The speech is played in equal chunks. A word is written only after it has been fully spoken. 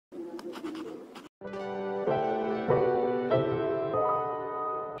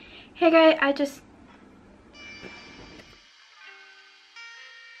Hey guys, I just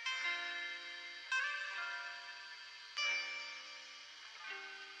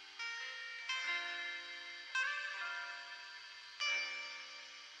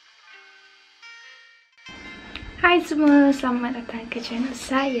Hai semua, selamat datang ke channel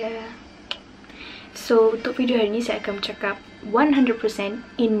saya. So, untuk video hari ni saya akan bercakap 100%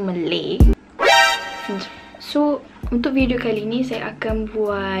 in Malay. So, untuk video kali ni saya akan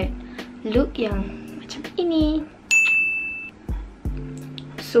buat look yang macam ini.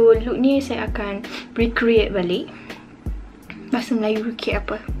 So, look ni saya akan recreate balik. Bahasa Melayu recreate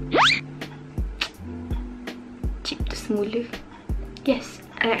apa? Cipta semula. Yes,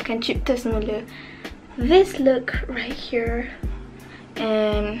 saya akan cipta semula this look right here.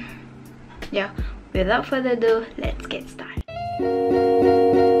 And yeah, without further ado, let's get started.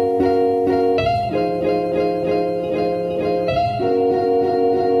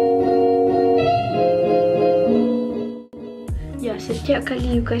 Ya, setiap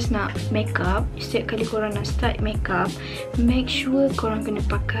kali you guys nak makeup, setiap kali korang nak start makeup, make sure korang kena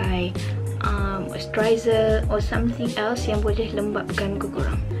pakai moisturizer or something else yang boleh lembapkan muka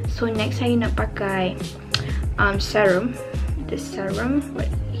korang. So next saya nak pakai serum. The serum right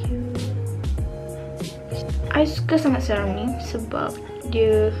here. I suka sangat serum ni sebab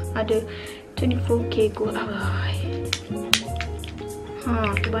dia ada 24K gold.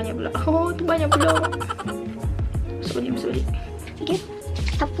 Tu banyak pula. Tu banyak pula. Masuk balik. Okay.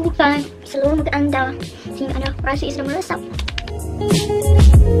 Sapukan seluruh muka anda sehingga anda rasa ia sedang meresap.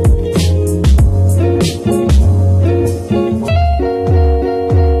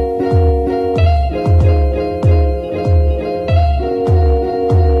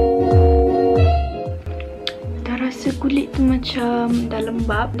 Dah rasa kulit tu macam dah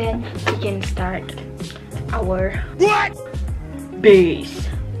lembab, then we can start our base.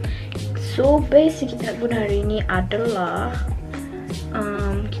 So base yang kita nak guna hari ni adalah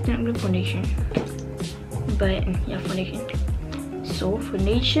kita nak guna foundation. But yeah, foundation. So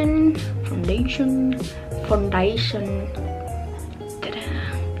foundation. Ta-da!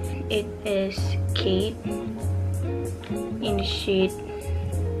 It is Kate in the shade.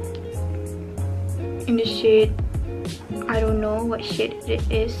 I don't know what shade it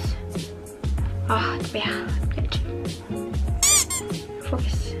is.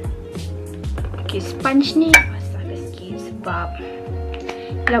 Focus. Okay, sponge ni basah sikit sebab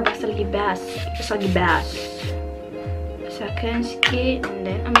basah lagi best. Basahkan sikit and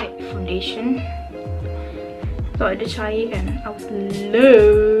then ambil foundation. So ada cair kan, I was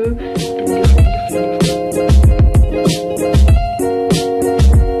low.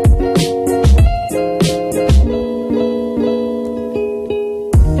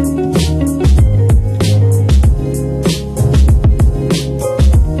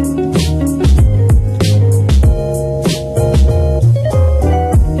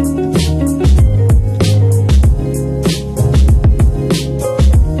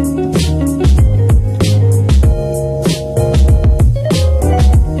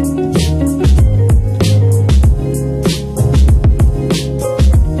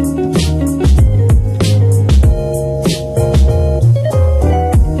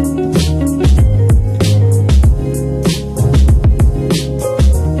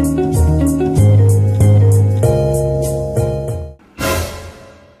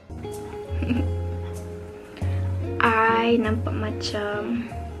 I nampak macam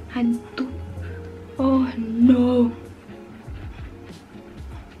hantu. Oh no.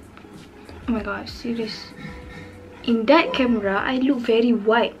 Oh my god, serious. In that camera, I look very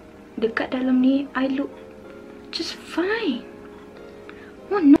white. Dekat dalam ni, I look just fine.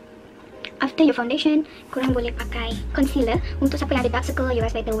 Oh no. After your foundation, korang boleh pakai concealer. Untuk siapa yang ada dark circle, you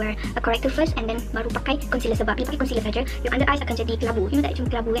guys better wear a corrector first and then baru pakai concealer. Sebab bila pakai concealer saja, your under eyes akan jadi kelabu. You know tak, cuma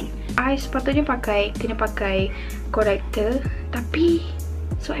kelabu kan? I sepatutnya kena pakai corrector, tapi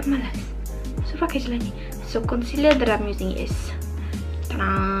so I malas. So pakai je lah ni. So concealer that I'm using is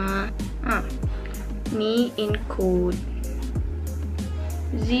ni in code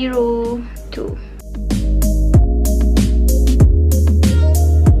 02.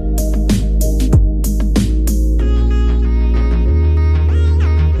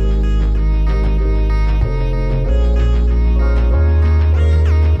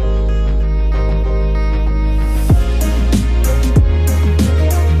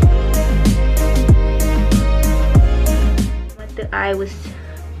 I was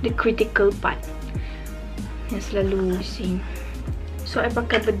the critical part yang selalu using. So I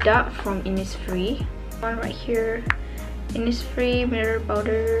pakai bedak from Innisfree. One right here, Innisfree mirror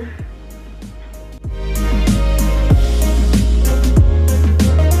powder.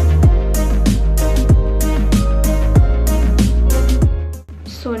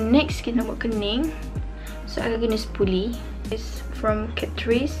 So next kita nak buat kening. So I guna spoolie. It's from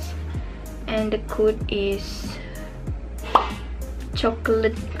Catrice and the code is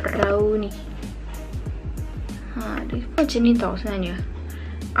chocolate brownie. Dia macam ni tau sebenarnya.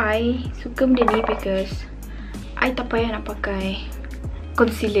 I suka benda ni because I tak payah nak pakai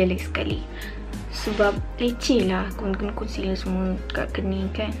concealer lagi sekali. Sebab leceh lah guna concealer semua kat kening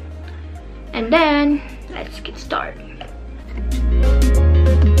kan. And then let's get started.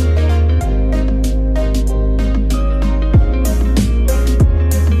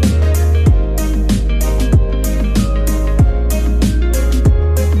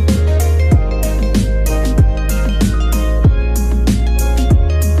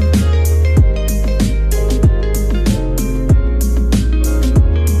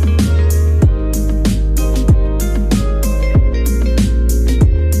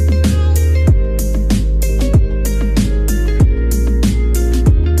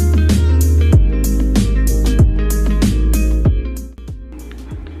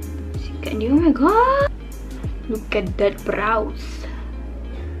 Oh my god, look at that brows.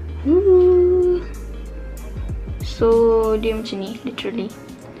 So dia macam ni, literally.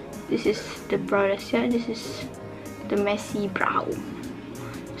 This is the brow rasya, this is the messy brow.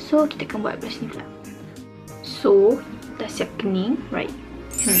 So kita akan buat belah sini pula. So dah siap kening, right?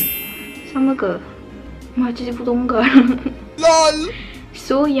 Sama ke? Macam si tonggar. LOL.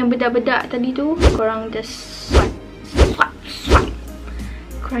 So yang bedak-bedak tadi tu korang just swipe.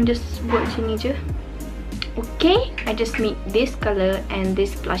 Korang just buat sini je. Okay, I just made this color and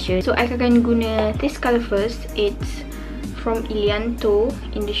this blusher. So I akan guna this color first. It's from camilianoh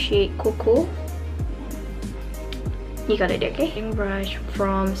in the shade Cocoa. Ni color dia, okay? Brush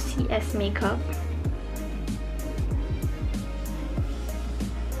from CS Makeup.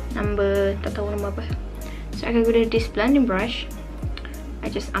 Number, tak tahu nama apa. So I akan guna this blending brush.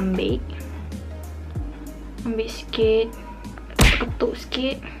 I just ambil sikit, ketuk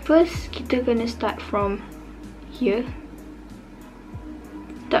sikit. First, kita kena start from here.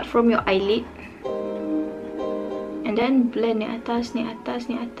 Start from your eyelid. And then blend ni atas, ni atas,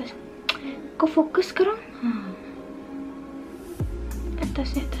 ni atas. Kau fokus sekarang?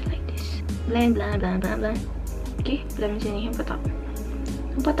 Atas ni atas like this. Blend, blend, blend, blend, blend. Okay, blend macam ni. Nampak tak?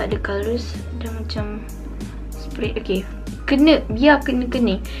 Nampak tak ada colours? Dah macam spray. Okay, biar kena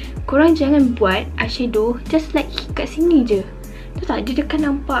kening. Korang jangan buat eyeshadow just like kat sini je. Tu tak, dia kan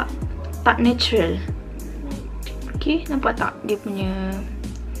nampak tak natural. Okay, nampak tak dia punya.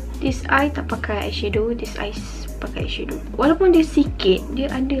 This eye tak pakai eyeshadow, this eye pakai eyeshadow. Walaupun dia sikit,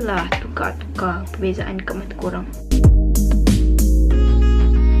 dia adalah tukar-tukar perbezaan kat mata korang.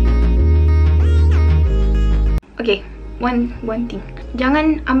 Okay, one thing.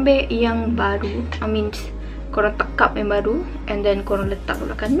 Jangan ambil yang baru. I mean, korang tekap yang baru and then korang letak kat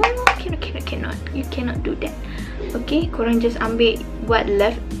belakang. No, cannot. You cannot do that. Okay, korang just ambil what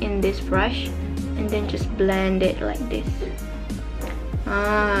left in this brush and then just blend it like this.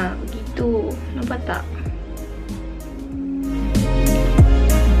 Begitu. Nampak tak?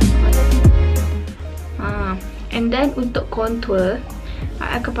 And then untuk contour,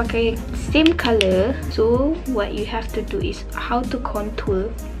 I akan pakai same color. So what you have to do is how to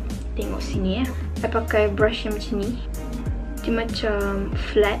contour. Tengok sini ya. I pakai brush yang macam ni. Dia macam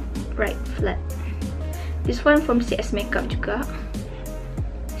flat, right? Flat. This one from CS Makeup juga.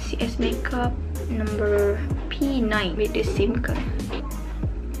 CS Makeup number P9 with the same color.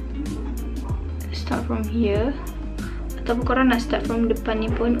 Start from here. Ataupun korang nak start from depan ni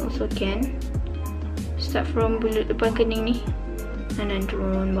pun also can. Start from bulu depan kening ni and then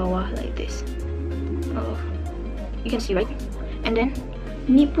turun bawah like this. Oh, you can see right? And then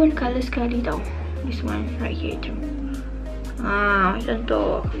ni pun colour sekali tau. This one right here tu. Macam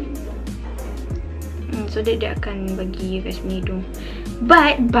tu. So dia akan bagi kat sini hidung.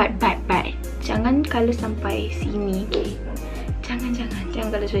 But jangan colour sampai sini, okay? Jangan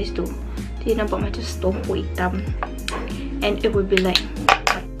colour sampai situ. Dia nampak macam stompo hitam. And it will be like,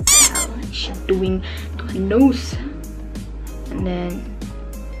 what the hell is she doing to her nose? And then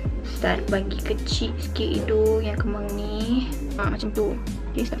start bagi kecil sikit hidung yang kemang ni. Macam tu.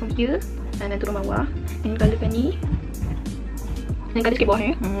 Okay, start from here dan turun bawah. And colourkan ni. Dan colour sikit bawah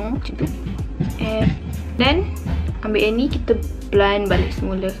ni. Macam tu. And then ambil yang ni, kita blend balik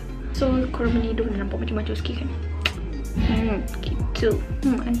semula. So korang punya hidung nampak macam-macam sikit kan. Gitu.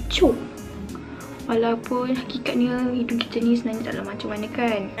 Hancur. Walaupun hakikatnya hidung kita ni sebenarnya taklah macam mana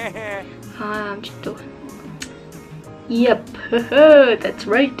kan. Macam tu. Yup. That's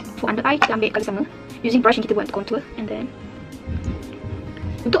right. For under eye, kita ambil colour sama using brush yang kita buat untuk contour. And then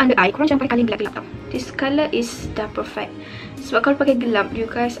Untuk under eye, korang jangan pakai colour gelap-gelap tau. This color is dah perfect. Sebab kalau pakai gelap, you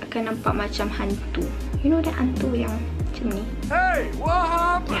guys akan nampak macam hantu. You know that hantu yang macam ni? Hey, what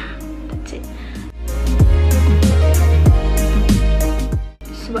happened? Yeah, that's it.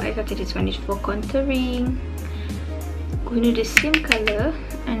 Sebab I kata this one is for contouring. Guna the same color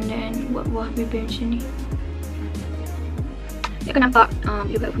and then buat bawah bibir macam ni. Dia akan nampak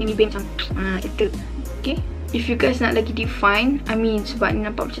juga punya bibir macam itu. Okay. If you guys nak lagi define, I mean sebab ni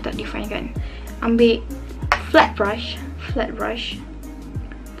nampak macam tak define kan, ambil flat brush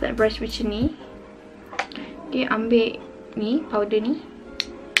macam ni. Okay, ambil ni powder ni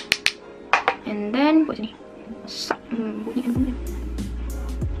and then buat sini. Bunyi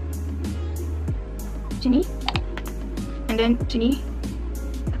macam ni and then sini.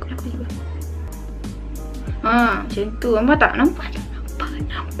 Takut juga. Macam tu. Nampak tak? Nampak tak?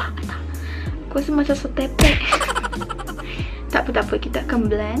 Aku rasa macam setepek. Tak apa, kita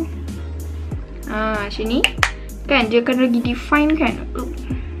akan blend. Macam ni. Kan, dia akan lagi define kan.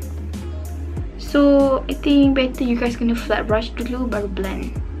 So, I think better you guys kena flat brush dulu, baru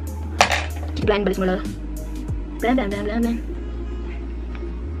blend. Blend balik semula. Blend.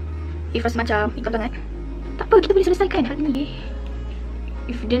 If rasa macam hitam sangat, tak apa, kita boleh selesaikan hari ni.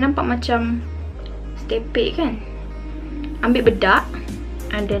 If dia nampak macam setepek kan, ambil bedak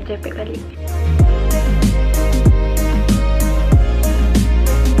and then tepek balik.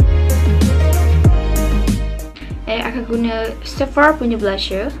 Akan guna Sephora punya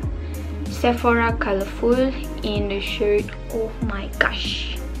blusher, Sephora Colorful in the shade Oh My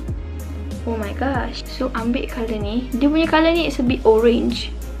Gosh. So ambil colour ni. Dia punya colour ni is a bit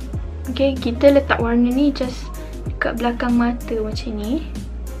orange. Okay, kita letak warna ni just dekat belakang mata macam ni.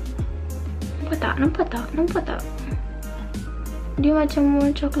 Nampak tak? Dia macam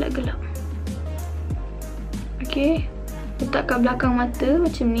warna coklat gelap. Okay, letak kat belakang mata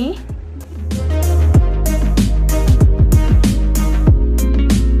macam ni.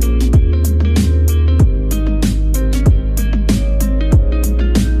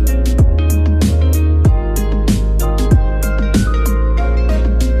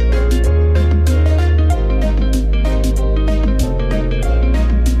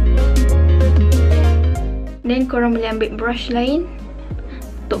 Then korang boleh ambil brush lain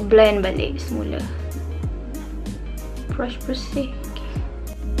untuk blend balik semula. Brush bersih.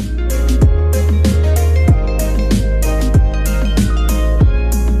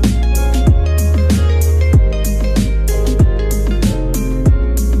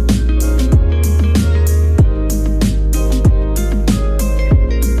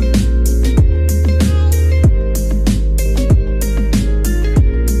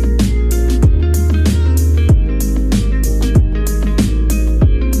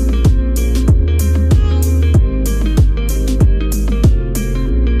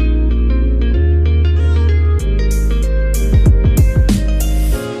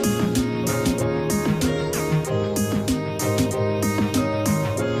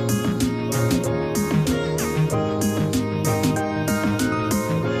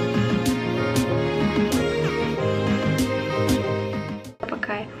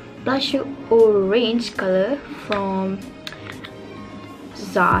 Blusher orange color from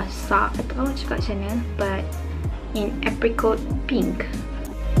Zasa, I tak tahu cakap macam mana, but in apricot pink.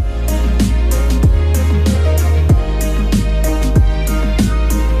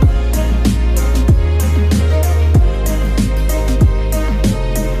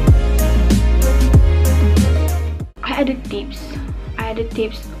 I ada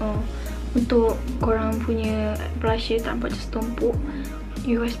tips untuk korang punya blusher tak nampak macam setumpuk.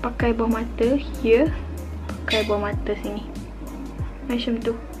 You guys pakai bawah mata here, pakai bawah mata sini macam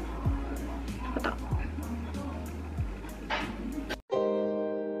tu. Nampak tak?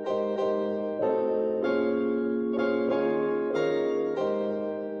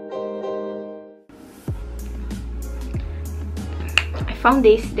 I found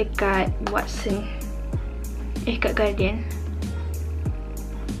this dekat Watson, kat Guardian.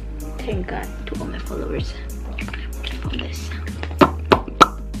 Thank God to all my followers. I found this.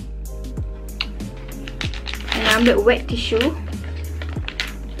 And ambil wet tissue,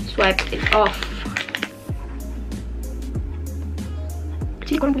 swipe it off.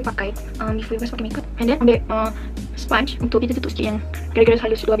 Actually korang boleh pakai before you guys pakai makeup. And then ambil sponge untuk kita tutup sikit yang gara-gara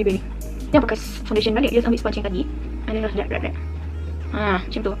halus luar bibir ni. Jangan pakai foundation balik, just ambil sponge yang tadi and then just rap.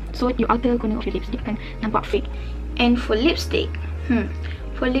 Macam tu. So your outer corner of your lips dia akan nampak fake. And for lipstick,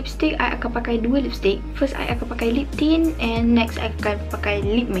 I akan pakai dua lipstick. First I akan pakai lip tint and next I akan pakai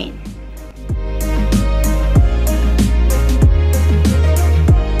lip matte.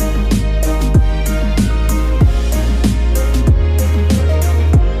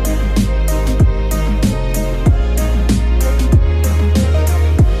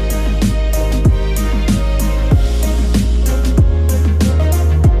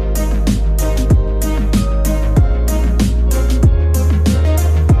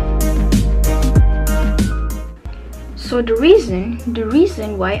 So the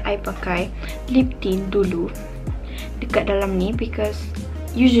reason why I pakai lip tint dulu dekat dalam ni, because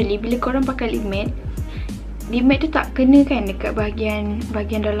usually bila korang pakai lip matte tu tak kena kan dekat bahagian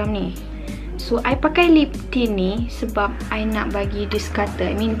dalam ni. So I pakai lip tint ni sebab I nak bagi dia scatter.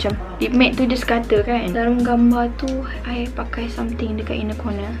 I mean macam lip matte tu dia scatter kan. Dalam gambar tu I pakai something dekat inner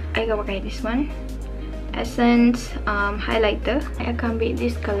corner. I akan pakai this one, Essence highlighter. I akan ambil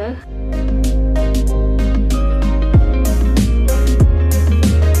this colour.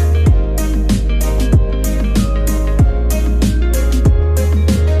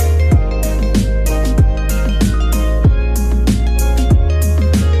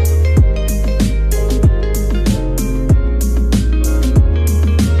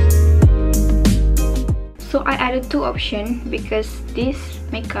 So I ada two option because this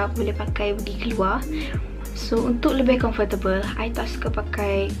makeup boleh pakai pergi keluar. So untuk lebih comfortable, I tak suka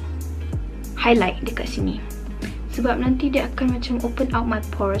pakai highlight dekat sini. Sebab nanti dia akan macam open out my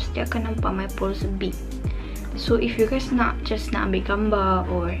pores. Dia akan nampak my pores big. So if you guys just nak ambil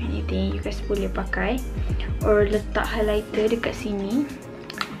gambar or anything, you guys boleh pakai or letak highlighter dekat sini.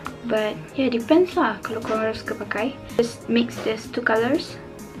 But yeah, depends lah kalau korang suka pakai. Just mix these two colors,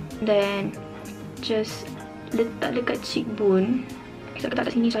 then just letak dekat cheekbone. Kita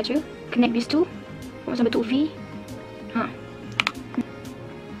letak kat sini saja. Connect these two sampai bentuk V.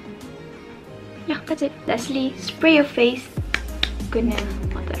 Yeah, that's it. Lastly, spray your face guna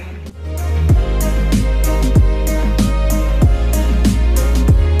water.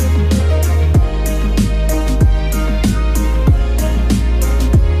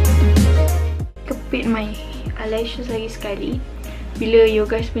 Kepit my eyelashes lagi sekali. Bila you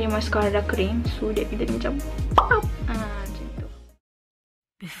guys punya mascara dah kering, so dia macam pop. Macam tu.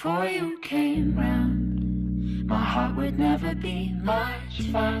 Before you came round, my heart would never be much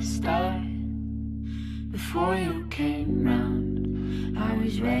faster. Before you came round, I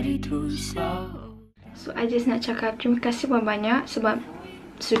was ready to slow. So I just nak cakap terima kasih banyak sebab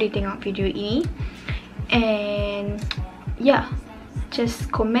sudi tengok video ini. And yeah,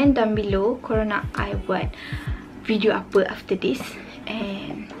 just comment down below korang nak I buat video apa after this.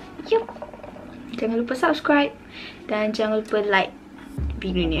 And yup, jangan lupa subscribe dan jangan lupa like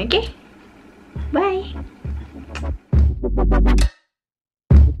video ni, okay? Bye.